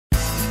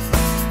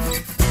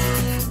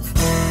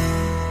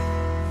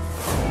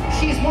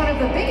one of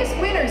the biggest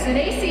winners in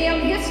ACM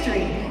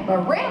history,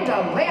 Miranda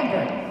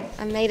Lambert.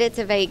 I made it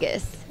to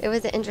Vegas. It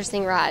was an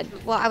interesting ride.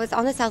 Well, I was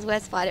on the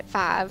Southwest flight at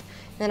 5,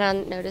 then I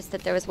noticed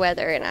that there was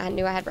weather, and I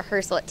knew I had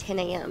rehearsal at 10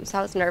 a.m., so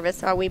I was nervous,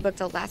 so we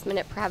booked a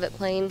last-minute private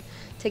plane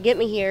to get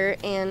me here,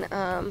 and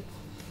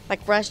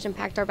rushed and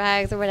packed our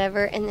bags or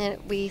whatever, and then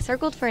we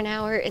circled for an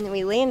hour, and then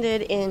we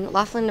landed in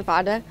Laughlin,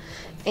 Nevada,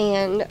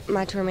 and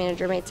my tour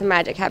manager made some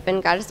magic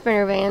happen, got a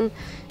Sprinter van,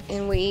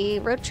 and we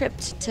road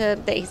tripped to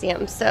the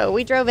ACM. So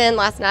we drove in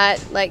last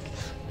night,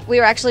 we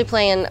were actually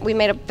playing, we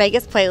made a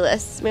Vegas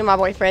playlist, me and my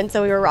boyfriend,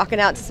 so we were rocking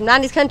out to some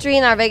 90s country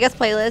in our Vegas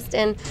playlist,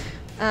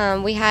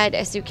 and we had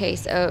a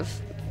suitcase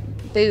of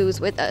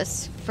booze with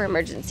us for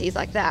emergencies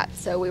like that,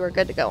 so we were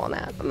good to go on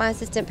that. My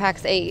assistant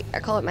packs I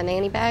call it my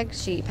nanny bag.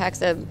 She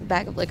packs a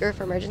bag of liquor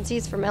for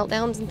emergencies, for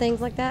meltdowns and things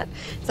like that.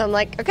 So I'm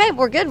like, okay,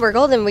 we're good, we're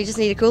golden, we just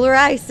need a cooler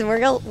ice, and we're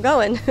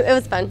going. It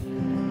was fun.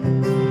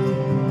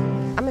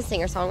 I'm a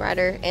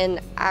singer-songwriter, and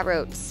I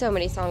wrote so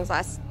many songs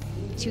last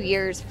 2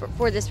 years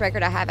for this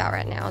record I have out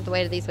right now, The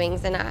Weight of These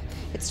Wings, and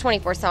it's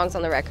 24 songs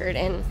on the record,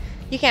 and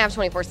you can't have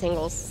 24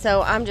 singles,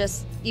 so I'm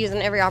just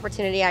using every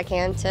opportunity I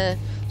can to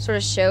sort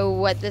of show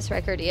what this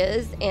record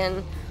is.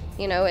 And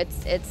you know,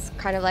 it's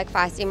kind of like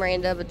feisty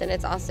Miranda, but then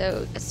it's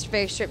also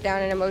very stripped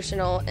down and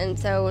emotional, and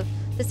so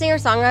the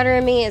singer-songwriter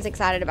in me is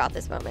excited about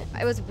this moment.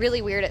 It was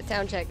really weird at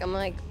soundcheck. I'm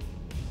like,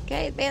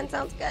 okay, the band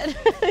sounds good.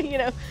 You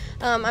know,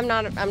 I'm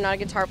not a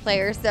guitar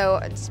player,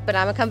 but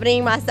I'm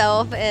accompanying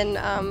myself and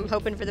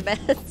hoping for the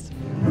best.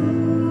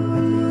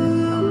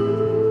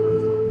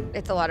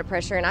 It's a lot of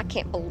pressure, and I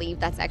can't believe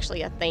that's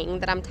actually a thing,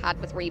 that I'm tied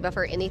with Reba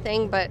for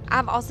anything, but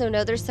I've also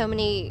know there's so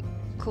many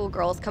cool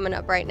girls coming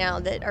up right now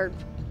that are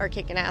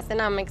kicking ass,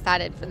 and I'm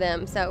excited for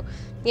them. So,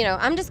 you know,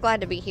 I'm just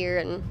glad to be here,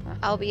 and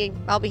I'll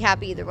be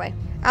happy either way.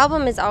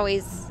 Album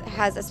always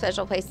has a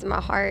special place in my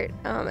heart,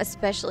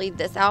 especially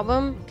this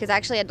album, because I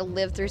actually had to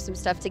live through some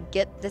stuff to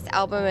get this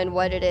album and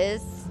what it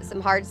is, some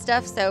hard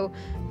stuff, so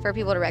for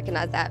people to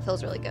recognize that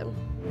feels really good.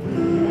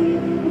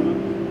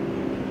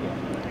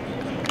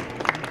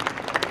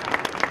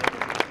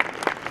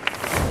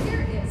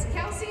 Here is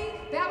Kelsea,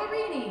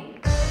 Ballerini.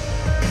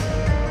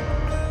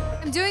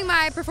 I'm doing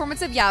my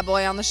performance of Yeah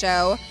Boy on the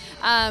show,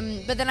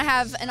 but then I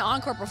have an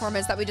encore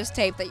performance that we just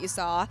taped that you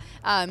saw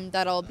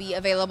that'll be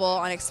available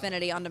on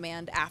Xfinity on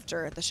demand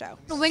after the show.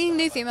 Winning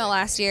New Female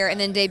last year and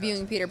then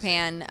debuting Peter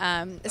Pan,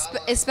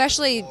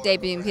 especially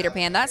debuting Peter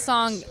Pan, that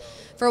song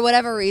for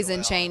whatever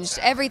reason changed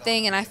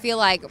everything, and I feel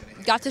like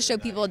got to show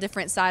people a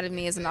different side of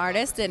me as an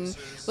artist, and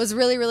was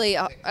really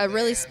a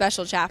really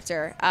special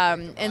chapter,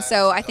 and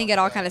so I think it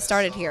all kind of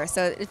started here,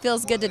 so it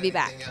feels good to be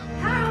back.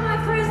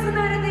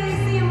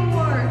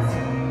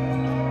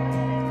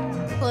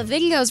 Well, the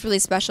video is really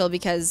special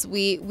because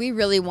we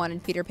really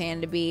wanted Peter Pan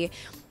to be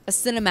a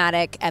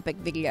cinematic, epic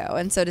video,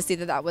 and so to see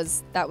that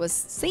was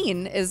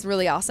seen is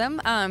really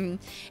awesome. And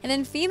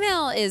then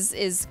Female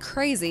is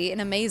crazy and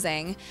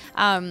amazing,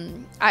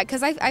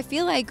 because I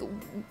feel like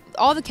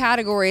all the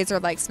categories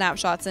are like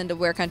snapshots into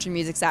where country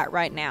music's at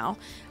right now,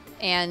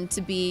 and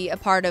to be a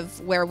part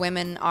of where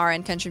women are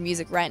in country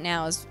music right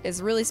now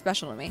is really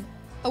special to me.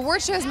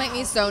 Award shows make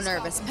me so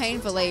nervous,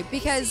 painfully,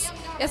 because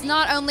it's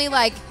not only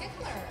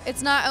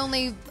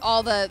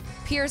all the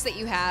peers that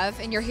you have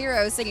and your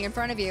heroes sitting in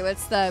front of you,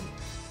 it's the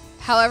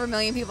however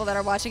million people that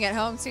are watching at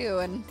home too,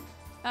 and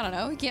I don't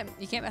know, you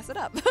can't mess it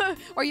up.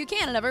 Or you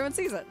can and everyone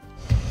sees it.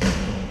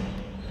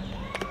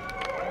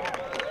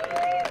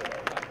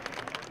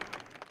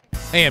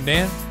 Hey, I'm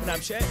Dan. And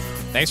I'm Shay.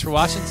 Thanks for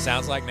watching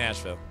Sounds Like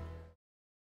Nashville.